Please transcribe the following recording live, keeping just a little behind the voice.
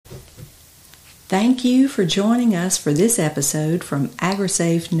Thank you for joining us for this episode from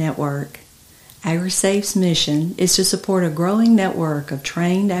AgriSafe Network. AgriSafe's mission is to support a growing network of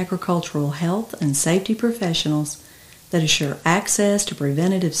trained agricultural health and safety professionals that assure access to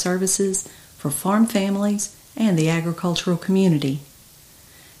preventative services for farm families and the agricultural community.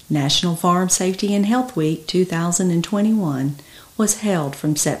 National Farm Safety and Health Week 2021 was held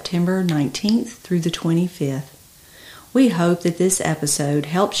from September 19th through the 25th. We hope that this episode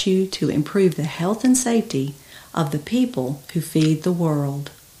helps you to improve the health and safety of the people who feed the world.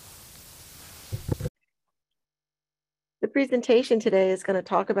 The presentation today is going to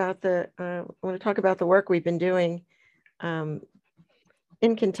talk about the work we've been doing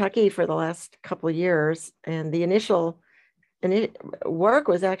in Kentucky for the last couple of years, and the initial work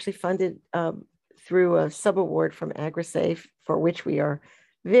was actually funded through a subaward from AgriSafe, for which we are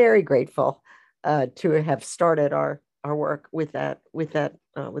very grateful to have started our work with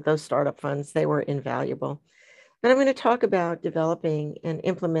those startup funds. They were invaluable. And I'm going to talk about developing and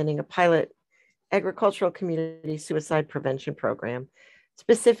implementing a pilot agricultural community suicide prevention program,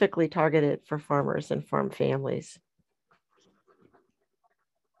 specifically targeted for farmers and farm families.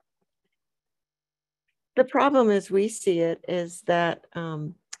 The problem as we see it is that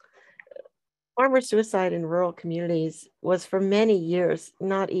farmer suicide in rural communities was for many years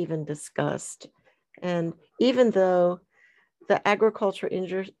not even discussed. And even though the agriculture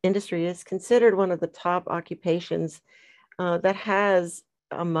industry is considered one of the top occupations that has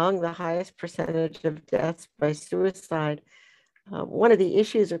among the highest percentage of deaths by suicide, one of the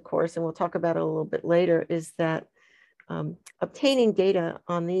issues, of course, and we'll talk about it a little bit later, is that obtaining data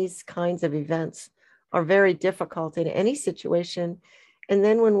on these kinds of events are very difficult in any situation. And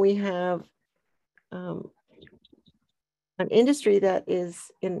then when we have an industry that is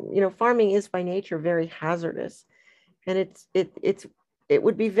farming is by nature very hazardous, and it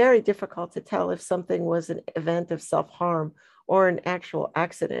would be very difficult to tell if something was an event of self-harm or an actual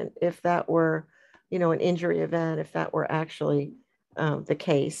accident, if that were an injury event, if that were actually the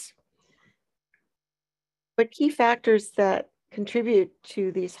case. But key factors that contribute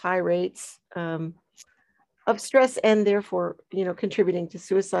to these high rates of stress and therefore contributing to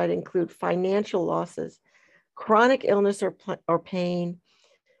suicide include financial losses, chronic illness or pain,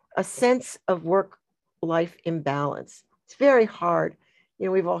 a sense of work-life imbalance. It's very hard.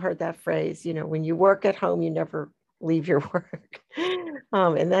 We've all heard that phrase, when you work at home, you never leave your work.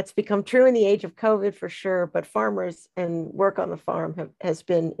 And that's become true in the age of COVID for sure, but farmers and work on the farm has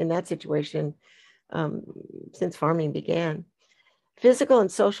been in that situation since farming began. Physical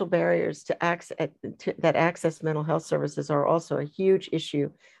and social barriers that access mental health services are also a huge issue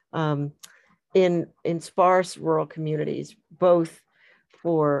in sparse rural communities, both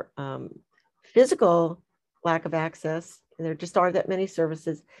for physical lack of access, and there just aren't that many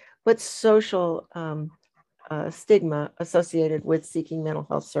services, but social stigma associated with seeking mental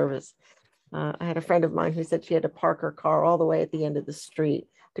health service. I had a friend of mine who said she had to park her car all the way at the end of the street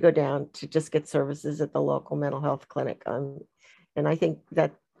to go down to just get services at the local mental health clinic. And I think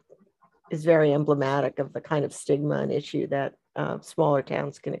that is very emblematic of the kind of stigma and issue that smaller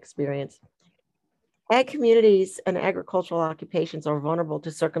towns can experience. Ag communities and agricultural occupations are vulnerable to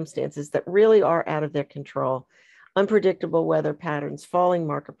circumstances that really are out of their control. Unpredictable weather patterns, falling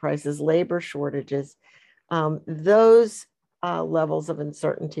market prices, labor shortages, those levels of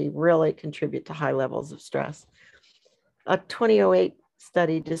uncertainty really contribute to high levels of stress. A 2008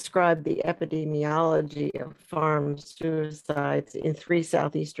 study described the epidemiology of farm suicides in 3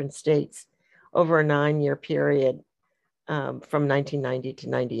 southeastern states over a 9-year period from 1990 to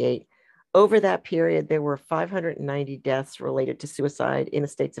 98. Over that period, there were 590 deaths related to suicide in the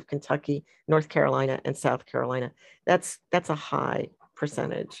states of Kentucky, North Carolina, and South Carolina. That's a high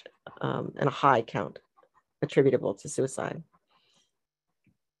percentage and a high count attributable to suicide.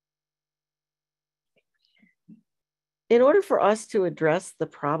 In order for us to address the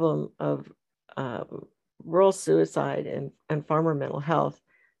problem of rural suicide and farmer mental health,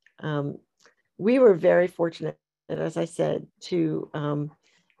 we were very fortunate, as I said, to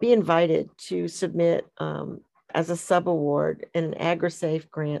be invited to submit as a subaward an AgriSafe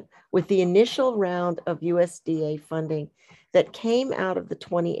grant with the initial round of USDA funding that came out of the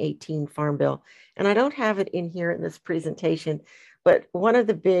 2018 Farm Bill. And I don't have it in here in this presentation, but one of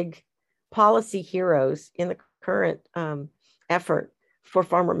the big policy heroes in the current effort for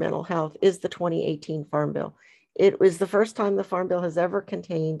farmer mental health is the 2018 Farm Bill. It was the first time the Farm Bill has ever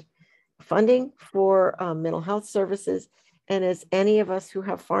contained funding for mental health services. And as any of us who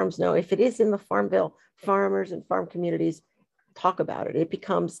have farms know, if it is in the Farm Bill, farmers and farm communities talk about it. It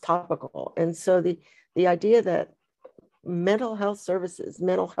becomes topical. And so the idea that mental health services,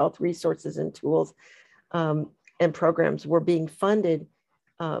 mental health resources and tools and programs were being funded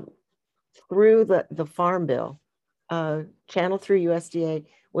through the Farm Bill. Channel through USDA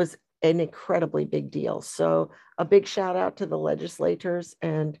was an incredibly big deal. So a big shout out to the legislators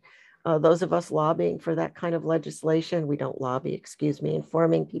and those of us lobbying for that kind of legislation. We don't lobby, excuse me,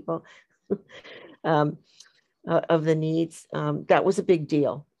 informing people of the needs. That was a big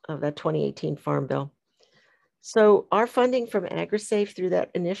deal of that 2018 Farm Bill. So our funding from AgriSafe through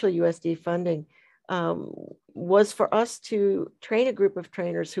that initial USD funding was for us to train a group of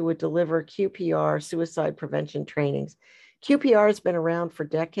trainers who would deliver QPR suicide prevention trainings. QPR has been around for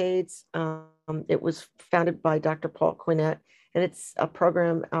decades. It was founded by Dr. Paul Quinnett, and it's a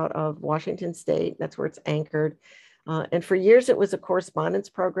program out of Washington State. That's where it's anchored. And for years, it was a correspondence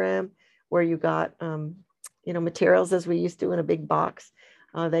program where you got materials as we used to in a big box.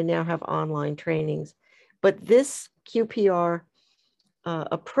 They now have online trainings. But this QPR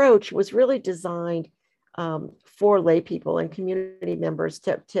approach was really designed for lay people and community members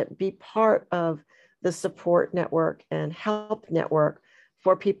to be part of the support network and help network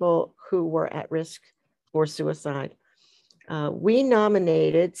for people who were at risk for suicide. We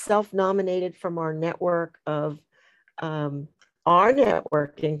self-nominated from our network of our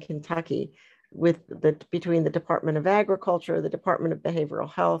network in Kentucky between the Department of Agriculture, the Department of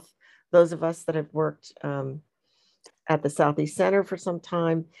Behavioral Health, those of us that have worked at the Southeast Center for some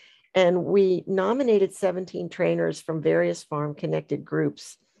time. And we nominated 17 trainers from various farm-connected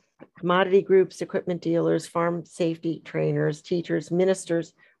groups, commodity groups, equipment dealers, farm safety trainers, teachers,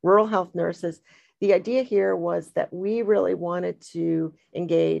 ministers, rural health nurses. The idea here was that we really wanted to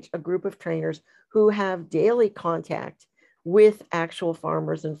engage a group of trainers who have daily contact with actual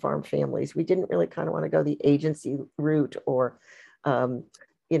farmers and farm families. We didn't really kind of want to go the agency route or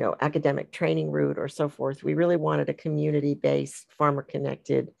academic training route or so forth. We really wanted a community-based,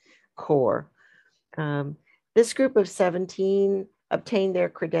 farmer-connected core. This group of 17 obtained their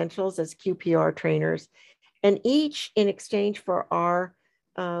credentials as QPR trainers, and each in exchange for our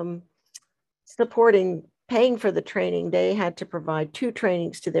paying for the training, they had to provide 2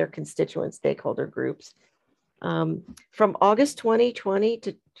 trainings to their constituent stakeholder groups. From August 2020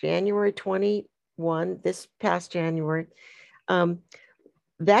 to January 21, this past January,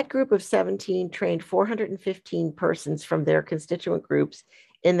 that group of 17 trained 415 persons from their constituent groups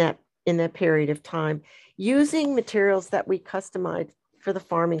in that period of time, using materials that we customized for the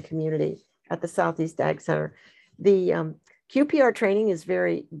farming community at the Southeast Ag Center. The QPR training is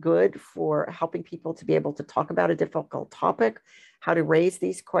very good for helping people to be able to talk about a difficult topic, how to raise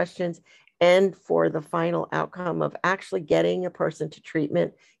these questions, and for the final outcome of actually getting a person to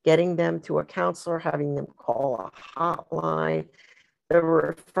treatment, getting them to a counselor, having them call a hotline. The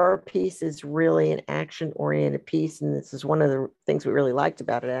refer piece is really an action-oriented piece, and this is one of the things we really liked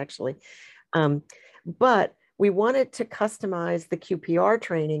about it, actually. But we wanted to customize the QPR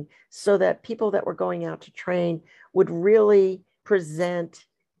training so that people that were going out to train would really present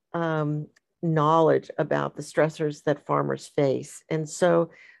knowledge about the stressors that farmers face. And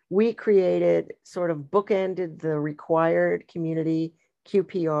so we created, sort of bookended the required community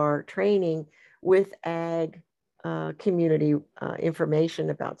QPR training with ag community information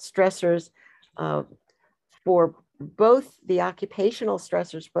about stressors for both the occupational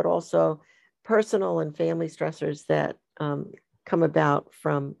stressors, but also personal and family stressors that come about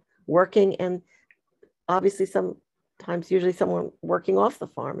from working, and obviously sometimes, usually someone working off the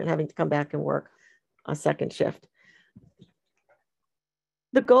farm and having to come back and work a second shift.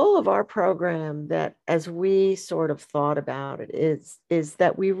 The goal of our program, that as we sort of thought about it, is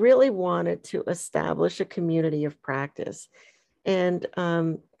that we really wanted to establish a community of practice. And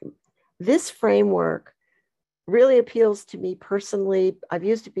this framework really appeals to me personally. I've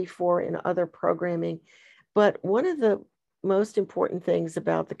used it before in other programming, but one of the most important things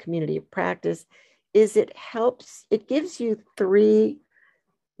about the community of practice is it gives you 3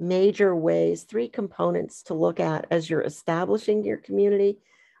 major ways, 3 components to look at as you're establishing your community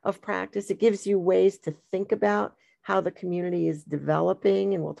of practice. It gives you ways to think about how the community is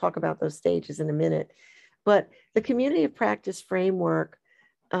developing, and we'll talk about those stages in a minute. But the community of practice framework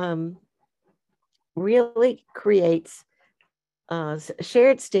really creates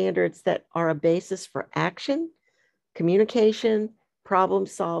shared standards that are a basis for action, communication, problem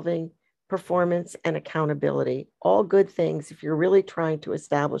solving, performance, and accountability. All good things if you're really trying to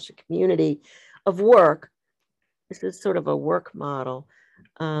establish a community of work. This is sort of a work model.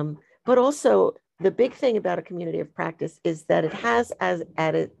 But also, the big thing about a community of practice is that it has at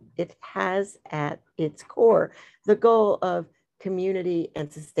its core the goal of community and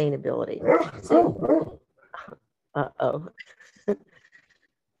sustainability. So Uh-oh,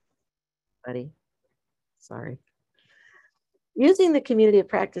 buddy. Sorry. Using the community of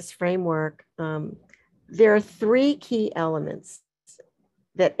practice framework, there are three key elements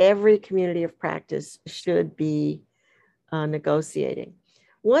that every community of practice should be negotiating.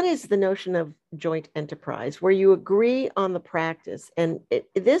 One is the notion of joint enterprise, where you agree on the practice. And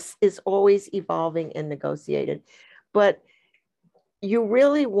this is always evolving and negotiated. But you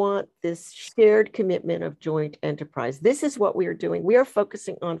really want this shared commitment of joint enterprise. This is what we are doing. We are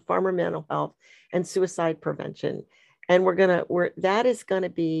focusing on farmer mental health and suicide prevention. And that is going to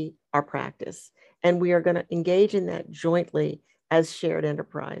be our practice. And we are going to engage in that jointly as shared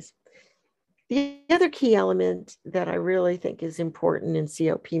enterprise. The other key element that I really think is important in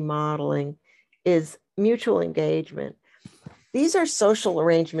COP modeling is mutual engagement. These are social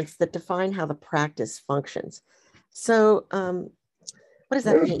arrangements that define how the practice functions. So, what does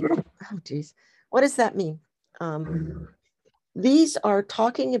that mean? Oh, geez. What does that mean? These are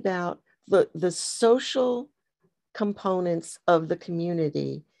talking about the social components of the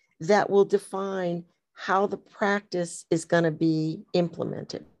community that will define how the practice is going to be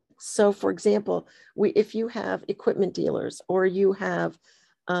implemented. So, for example, if you have equipment dealers or you have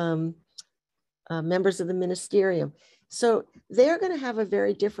members of the ministerium, so they're going to have a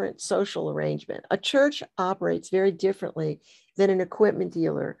very different social arrangement. A church operates very differently than an equipment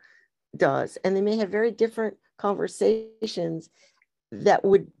dealer does, and they may have very different conversations that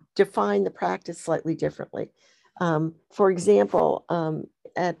would define the practice slightly differently. For example,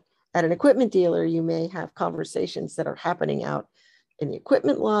 at an equipment dealer, you may have conversations that are happening out in the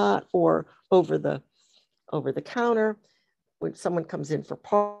equipment lot or over the counter when someone comes in for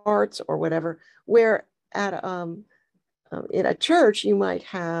parts or whatever, where in a church, you might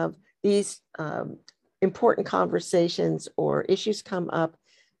have these important conversations or issues come up,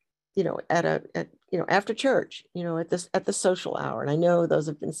 after church, at the social hour. And I know those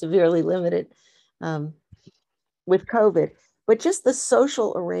have been severely limited with COVID, but just the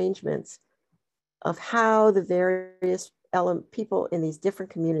social arrangements of how the various people in these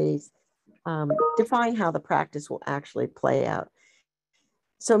different communities define how the practice will actually play out.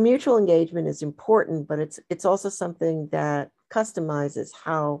 So mutual engagement is important, but it's also something that customizes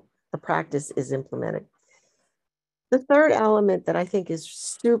how the practice is implemented. The third element that I think is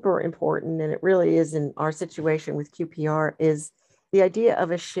super important, and it really is in our situation with QPR, is the idea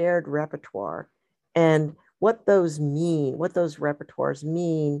of a shared repertoire and what those repertoires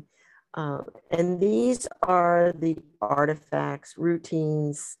mean. And these are the artifacts,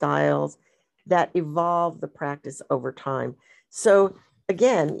 routines, styles that evolve the practice over time. So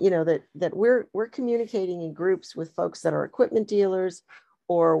again, that we're communicating in groups with folks that are equipment dealers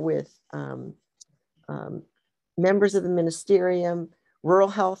or with members of the ministerium, rural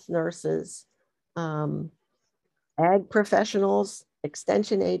health nurses, ag professionals,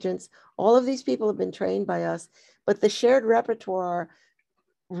 extension agents. All of these people have been trained by us, but the shared repertoire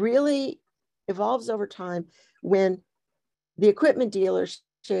really evolves over time when the equipment dealer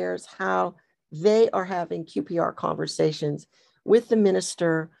shares how they are having QPR conversations with the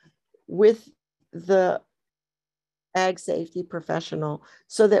minister, with the ag safety professional,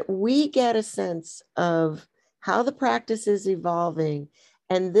 so that we get a sense of how the practice is evolving.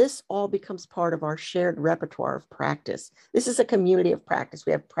 And this all becomes part of our shared repertoire of practice. This is a community of practice.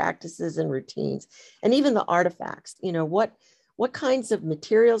 We have practices and routines, and even the artifacts. What kinds of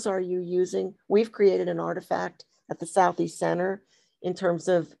materials are you using? We've created an artifact at the Southeast Center in terms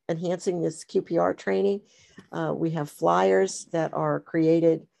of enhancing this QPR training. We have flyers that are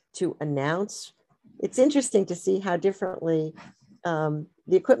created to announce. It's interesting to see how differently the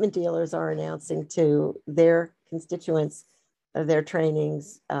equipment dealers are announcing to their constituents their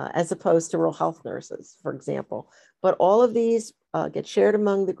trainings as opposed to rural health nurses, for example. But all of these get shared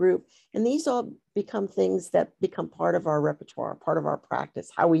among the group, and these all become things that become part of our repertoire, part of our practice,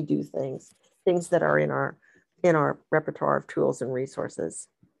 how we do things that are in our repertoire of tools and resources.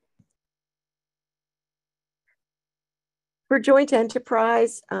 For joint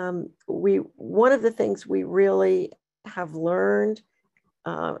enterprise, one of the things we really have learned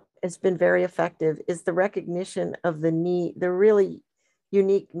has been very effective is the recognition of the really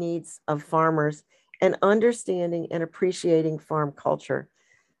unique needs of farmers and understanding and appreciating farm culture.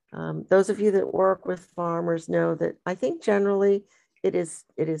 Those of you that work with farmers know that I think generally it is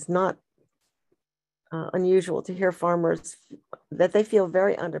not unusual to hear farmers that they feel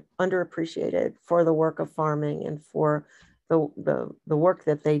very underappreciated for the work of farming and for the work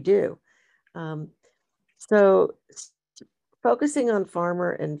that they do. So focusing on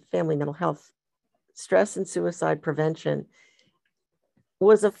farmer and family mental health, stress and suicide prevention,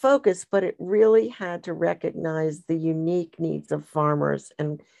 was a focus, but it really had to recognize the unique needs of farmers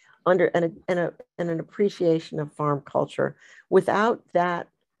and an appreciation of farm culture. Without that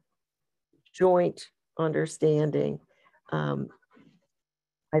joint understanding,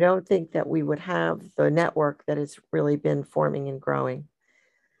 I don't think that we would have the network that has really been forming and growing.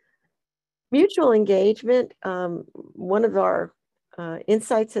 Mutual engagement, one of our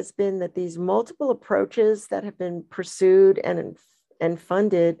insights has been that these multiple approaches that have been pursued and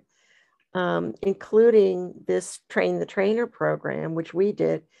funded, including this Train the Trainer program, which we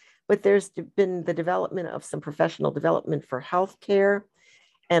did, but there's been the development of some professional development for healthcare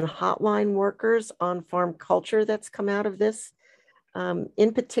and hotline workers on farm culture that's come out of this.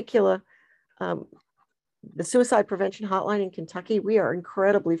 In particular, the suicide prevention hotline in Kentucky, we are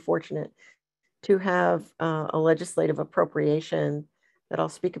incredibly fortunate to have a legislative appropriation that I'll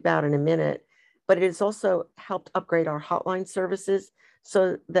speak about in a minute, but it has also helped upgrade our hotline services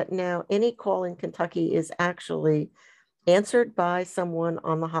so that now any call in Kentucky is actually answered by someone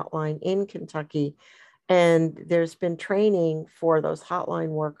on the hotline in Kentucky. And there's been training for those hotline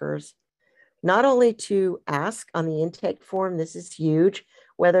workers, not only to ask on the intake form, this is huge,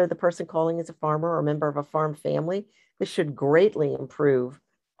 whether the person calling is a farmer or a member of a farm family. This should greatly improve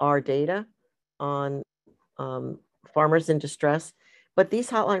our data on farmers in distress. But these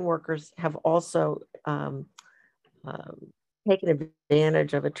hotline workers have also taken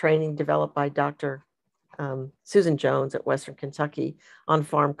advantage of a training developed by Dr. Susan Jones at Western Kentucky on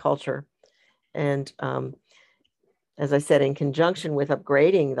farm culture. And as I said, in conjunction with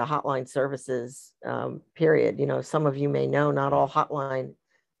upgrading the hotline services, period, you know, some of you may know not all hotline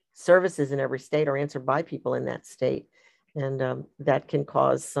services in every state are answered by people in that state. And that can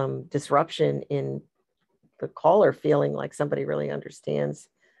cause some disruption in the caller feeling like somebody really understands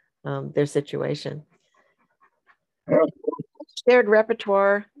their situation. Shared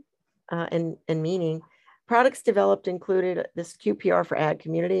repertoire and meaning. Products developed included this QPR for ag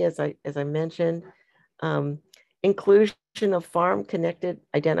community, as I mentioned, inclusion of farm connected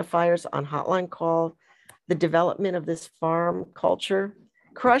identifiers on hotline call, the development of this farm culture.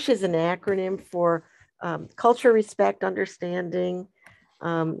 CRUSH is an acronym for culture, respect, understanding,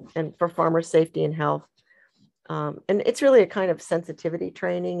 and for farmer safety and health. And it's really a kind of sensitivity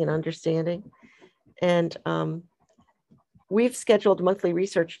training and understanding. And we've scheduled monthly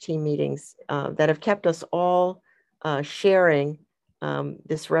research team meetings that have kept us all sharing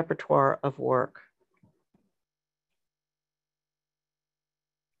this repertoire of work.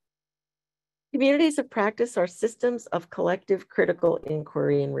 Communities of practice are systems of collective critical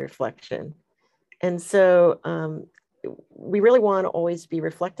inquiry and reflection. And so we really want to always be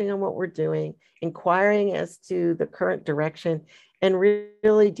reflecting on what we're doing, inquiring as to the current direction, and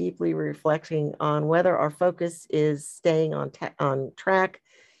really deeply reflecting on whether our focus is staying on track.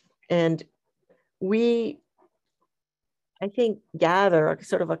 And we, I think, gather a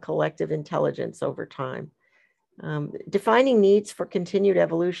sort of a collective intelligence over time. Defining needs for continued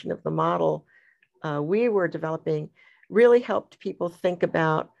evolution of the model we were developing really helped people think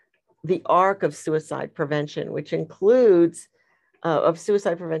about the arc of suicide prevention, which includes, of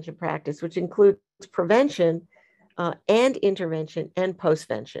suicide prevention practice, which includes prevention and intervention and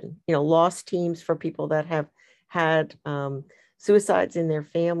postvention, you know, loss teams for people that have had suicides in their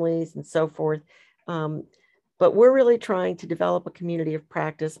families and so forth. But we're really trying to develop a community of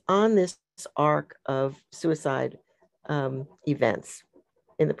practice on this arc of suicide events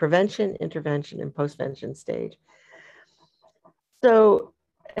in the prevention, intervention, and postvention stage. So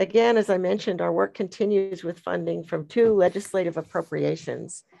again, as I mentioned, our work continues with funding from 2 legislative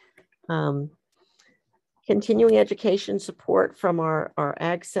appropriations. Continuing education support from our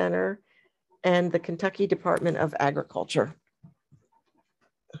Ag Center and the Kentucky Department of Agriculture.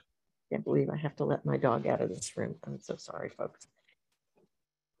 I can't believe I have to let my dog out of this room. I'm so sorry, folks.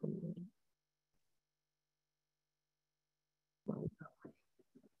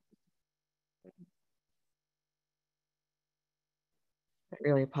 I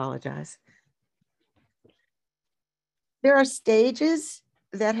really apologize. There are stages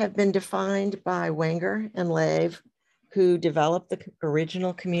that have been defined by Wenger and Lave, who developed the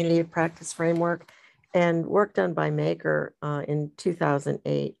original community of practice framework, and work done by Maker in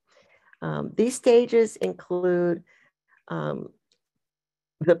 2008. These stages include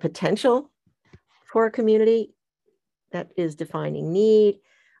the potential for a community that is defining need,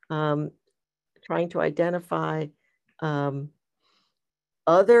 trying to identify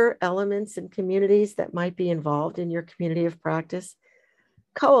other elements and communities that might be involved in your community of practice,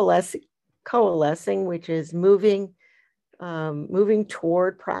 coalescing, which is moving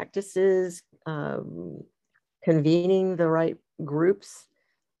toward practices, convening the right groups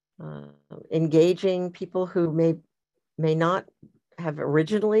engaging people who may not have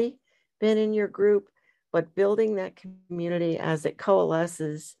originally been in your group, but building that community as it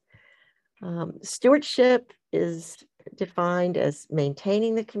coalesces. Stewardship is defined as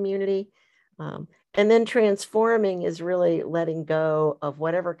maintaining the community. And then transforming is really letting go of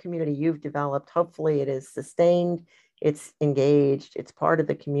whatever community you've developed. Hopefully it is sustained, it's engaged, it's part of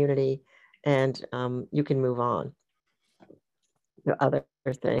the community, and you can move on to other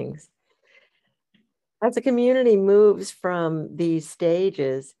things. As a community moves from these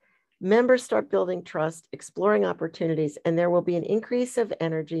stages, members start building trust, exploring opportunities, and there will be an increase of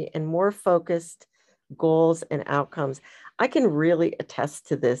energy and more focused goals and outcomes. I can really attest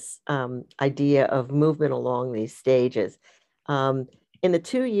to this idea of movement along these stages. In the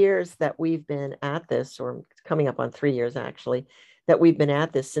 2 years that we've been at this, or coming up on 3 years actually, that we've been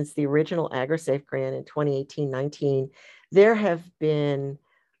at this since the original AgriSafe grant in 2018-19, there have been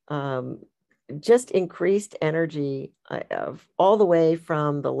just increased energy of all the way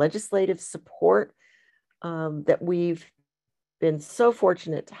from the legislative support that we've been so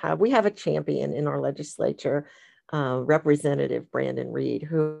fortunate to have. We have a champion in our legislature, Representative Brandon Reed,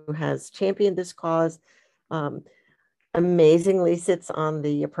 who has championed this cause, amazingly sits on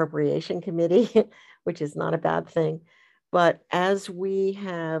the Appropriation Committee, which is not a bad thing. But as we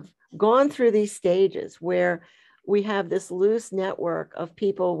have gone through these stages where we have this loose network of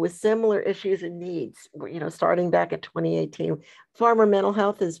people with similar issues and needs, starting back at 2018, farmer mental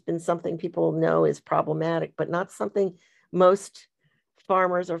health has been something people know is problematic, but not something most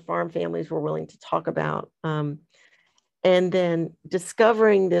farmers or farm families were willing to talk about. And then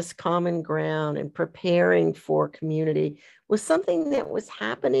discovering this common ground and preparing for community was something that was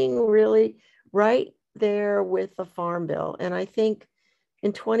happening really right there with the Farm Bill. And I think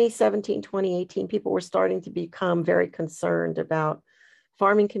in 2017, 2018, people were starting to become very concerned about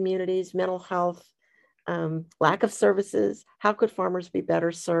farming communities, mental health, lack of services. How could farmers be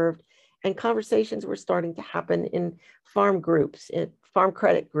better served? And conversations were starting to happen in farm groups, in farm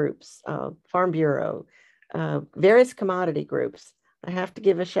credit groups, Farm Bureau, various commodity groups. I have to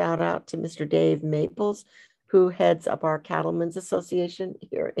give a shout out to Mr. Dave Maples, who heads up our Cattlemen's Association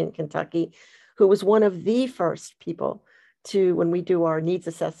here in Kentucky, who was one of the first people to, when we do our needs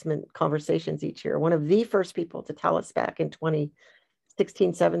assessment conversations each year, one of the first people to tell us back in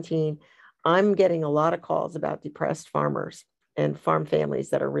 2016, 17, I'm getting a lot of calls about depressed farmers and farm families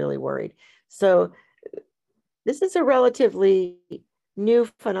that are really worried. So this is a relatively new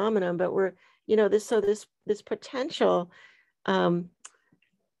phenomenon, but we're, this potential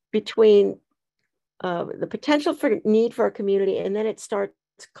between the potential for need for a community, and then it starts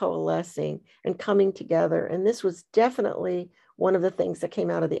coalescing and coming together. And this was definitely one of the things that came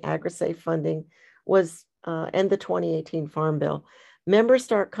out of the AgriSafe funding was, and the 2018 Farm Bill. Members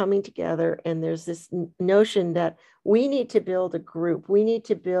start coming together, and there's this notion that we need to build a group. We need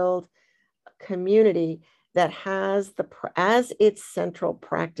to build a community that has as its central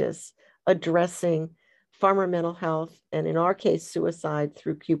practice addressing farmer mental health, and in our case, suicide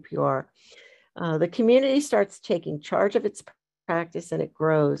through QPR. The community starts taking charge of its practice, and it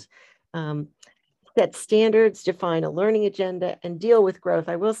grows. Set standards, define a learning agenda, and deal with growth.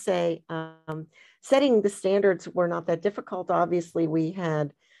 I will say, setting the standards were not that difficult. Obviously, we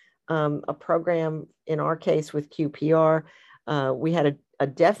had a program in our case with QPR. We had a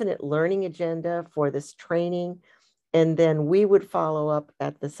definite learning agenda for this training. And then we would follow up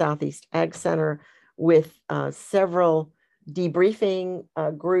at the Southeast Ag Center with several debriefing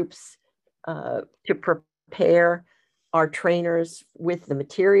groups to prepare our trainers with the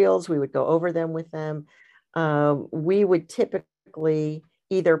materials. We would go over them with them. We would typically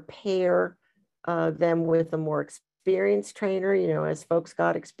either pair them with a more experienced trainer, as folks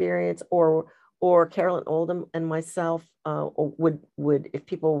got experience, or Carolyn Oldham and myself would, if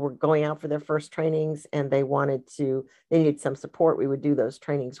people were going out for their first trainings and they needed some support, we would do those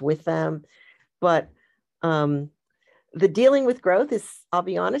trainings with them. But the dealing with growth is, I'll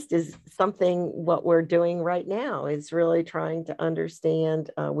be honest, is something what we're doing right now is really trying to understand.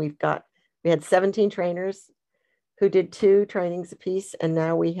 We had 17 trainers who did 2 trainings apiece, and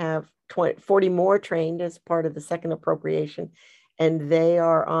now we have 40 more trained as part of the second appropriation, and they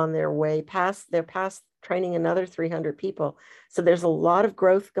are on their way past training another 300 people. So there's a lot of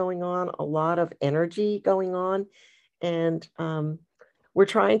growth going on, a lot of energy going on, and we're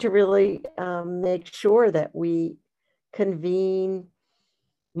trying to really make sure that we convene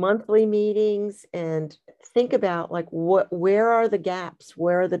monthly meetings and think about where are the gaps,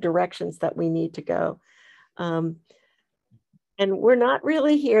 where are the directions that we need to go. And And we're not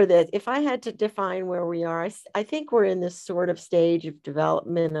really here that if I had to define where we are, I think we're in this sort of stage of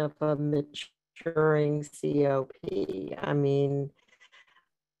development of a maturing COP. I mean,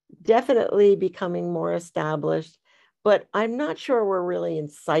 definitely becoming more established, but I'm not sure we're really in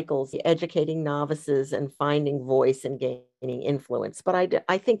cycles, educating novices and finding voice and gaining influence. But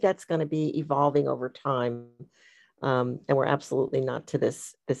I think that's going to be evolving over time. And we're absolutely not to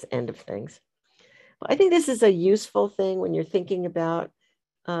this end of things. I think this is a useful thing when you're thinking about,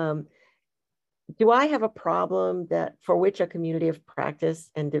 um, do I have a problem that for which a community of practice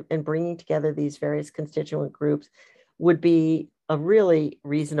and bringing together these various constituent groups would be a really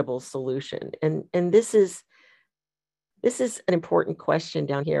reasonable solution? And this is an important question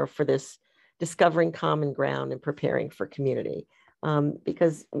down here for this discovering common ground and preparing for community.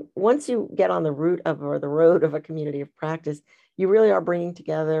 Because once you get on the route of or the road of a community of practice, you really are bringing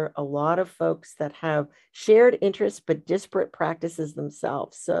together a lot of folks that have shared interests but disparate practices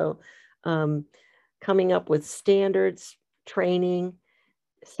themselves. So coming up with standards, training,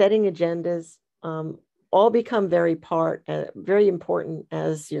 setting agendas, all become very important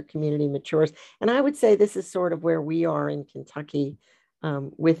as your community matures. And I would say this is sort of where we are in Kentucky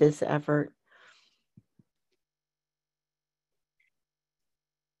with this effort.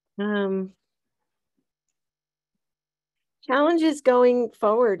 Challenges going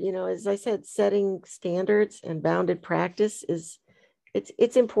forward, as I said, setting standards and bounded practice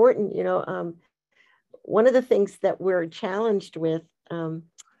it's important. One of the things that we're challenged with,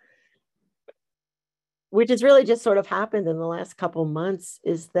 which has really just sort of happened in the last couple months,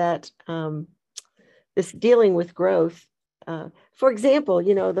 is that this dealing with growth. For example,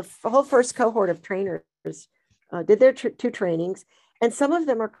 the whole first cohort of trainers did their two trainings, and some of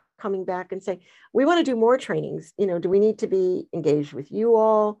them are coming back and saying, we want to do more trainings. Do we need to be engaged with you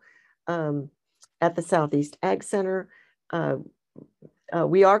all at the Southeast Ag Center?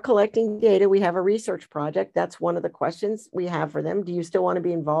 We are collecting data. We have a research project. That's one of the questions we have for them. Do you still want to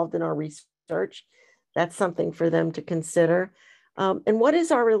be involved in our research? That's something for them to consider. And what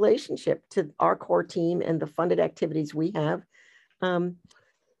is our relationship to our core team and the funded activities we have?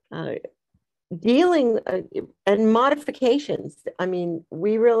 Dealing and modifications. I mean,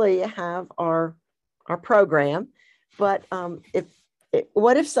 we really have our program, but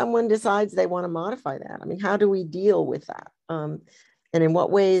what if someone decides they want to modify that? I mean, how do we deal with that? And in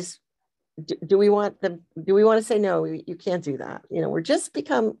what ways do we want to say, no, you can't do that? We're just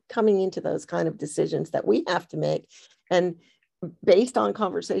coming into those kind of decisions that we have to make, and based on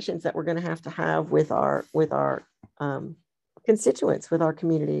conversations that we're going to have with our constituents, with our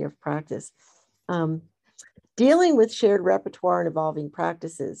community of practice. Dealing with shared repertoire and evolving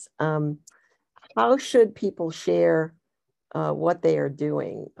practices. How should people share what they are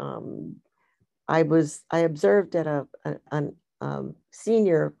doing? I observed at a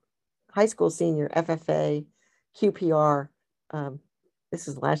high school senior FFA QPR. This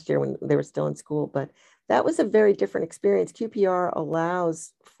is last year when they were still in school, but that was a very different experience. QPR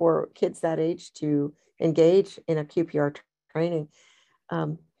allows for kids that age to engage in a QPR training.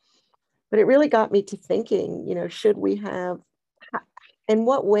 But it really got me to thinking, in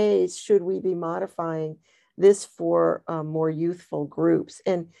what ways should we be modifying this for more youthful groups?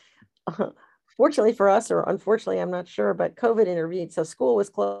 And fortunately for us, or unfortunately, I'm not sure, but COVID intervened. So school was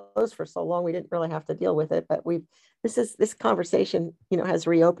closed for so long, we didn't really have to deal with it. But this conversation, has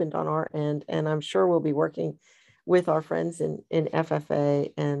reopened on our end, and I'm sure we'll be working with our friends in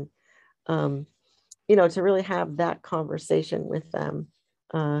FFA and, to really have that conversation with them.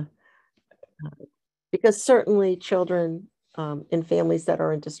 Because certainly children in families that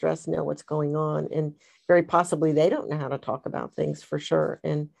are in distress know what's going on, and very possibly they don't know how to talk about things for sure.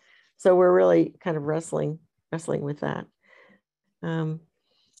 And so we're really kind of wrestling with that.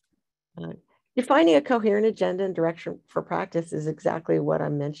 Defining a coherent agenda and direction for practice is exactly what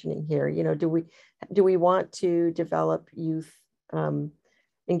I'm mentioning here. Do we want to develop youth,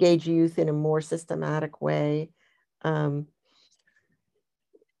 engage youth in a more systematic way?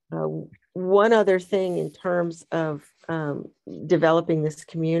 One other thing in terms of developing this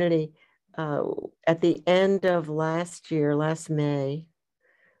community, at the end of last May,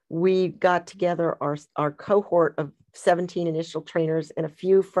 we got together our cohort of 17 initial trainers and a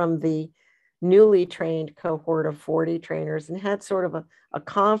few from the newly trained cohort of 40 trainers, and had sort of a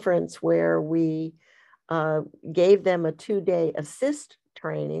conference where we gave them a 2-day assist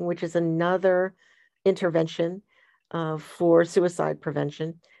training, which is another intervention for suicide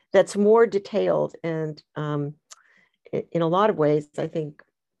prevention that's more detailed and in a lot of ways, I think,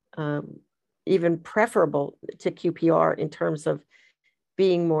 even preferable to QPR in terms of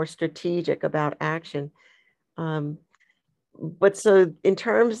being more strategic about action. But so in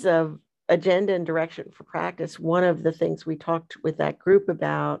terms of agenda and direction for practice, one of the things we talked with that group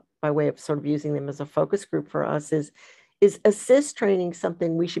about, by way of sort of using them as a focus group for us, is assist training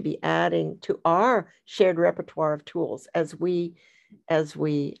something we should be adding to our shared repertoire of tools as we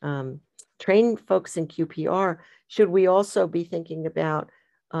train folks in QPR? Should we also be thinking about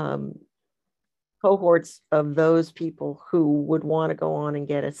cohorts of those people who would want to go on and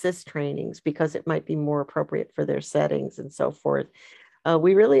get assist trainings because it might be more appropriate for their settings and so forth?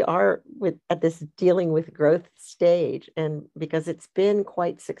 We really are at this dealing with growth stage, and because it's been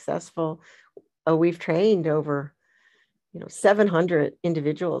quite successful, we've trained over 700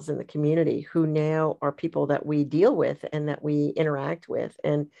 individuals in the community who now are people that we deal with and that we interact with,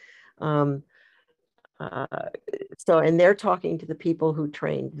 and and they're talking to the people who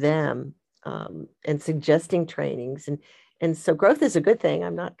trained them, and suggesting trainings, and so growth is a good thing.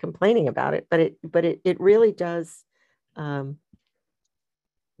 I'm not complaining about it, but it really does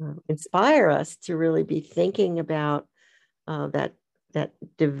inspire us to really be thinking about that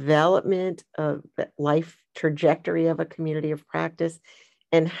development of that life trajectory of a community of practice,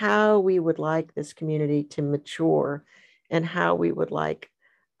 and how we would like this community to mature, and how we would like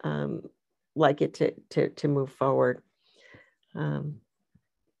it to move forward.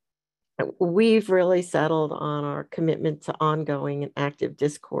 We've really settled on our commitment to ongoing and active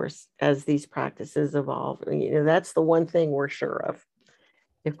discourse as these practices evolve. That's the one thing we're sure of,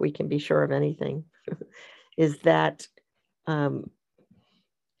 if we can be sure of anything, is that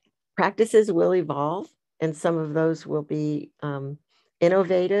practices will evolve, and some of those will be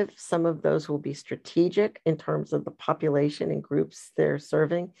innovative, some of those will be strategic in terms of the population and groups they're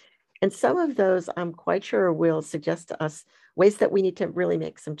serving, and some of those I'm quite sure will suggest to us ways that we need to really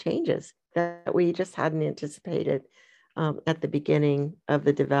make some changes that we just hadn't anticipated at the beginning of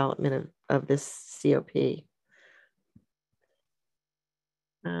the development of this COP.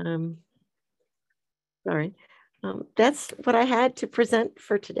 Sorry. That's what I had to present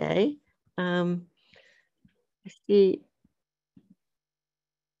for today. I see.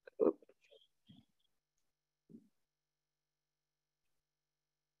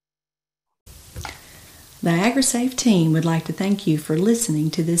 The AgriSafe team would like to thank you for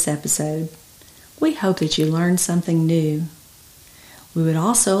listening to this episode. We hope that you learned something new. We would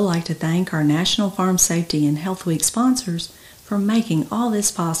also like to thank our National Farm Safety and Health Week sponsors for making all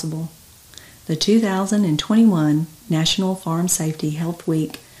this possible. The 2021 National Farm Safety Health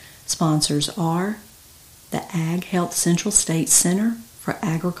Week sponsors are the Ag Health Central States Center for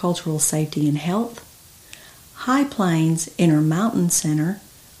Agricultural Safety and Health, High Plains Intermountain Center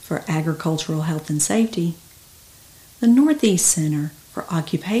for Agricultural Health and Safety, the Northeast Center for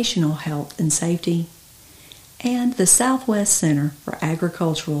Occupational Health and Safety, and the Southwest Center for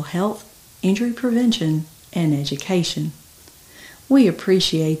Agricultural Health, Injury Prevention, and Education. We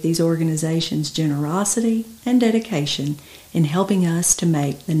appreciate these organizations' generosity and dedication in helping us to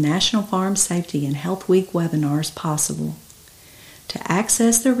make the National Farm Safety and Health Week webinars possible. To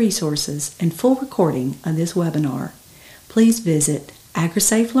access the resources and full recording of this webinar, please visit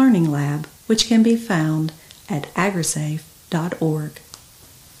AgriSafe Learning Lab, which can be found at agrisafe.org.